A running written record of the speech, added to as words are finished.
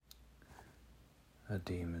A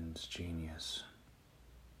demon's genius.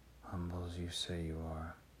 Humble as you say you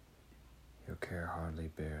are, your care hardly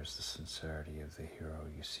bears the sincerity of the hero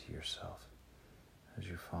you see yourself, as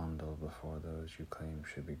you fondle before those you claim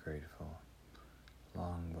should be grateful,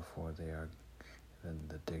 long before they are given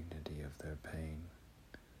the dignity of their pain,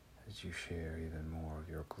 as you share even more of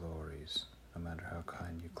your glories, no matter how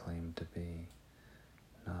kind you claim to be.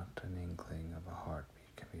 Not an inkling of a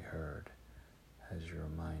heartbeat can be heard, as you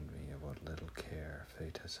remind me of what little care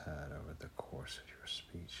fate has had over the course of your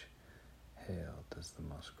speech, hailed as the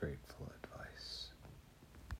most grateful advice.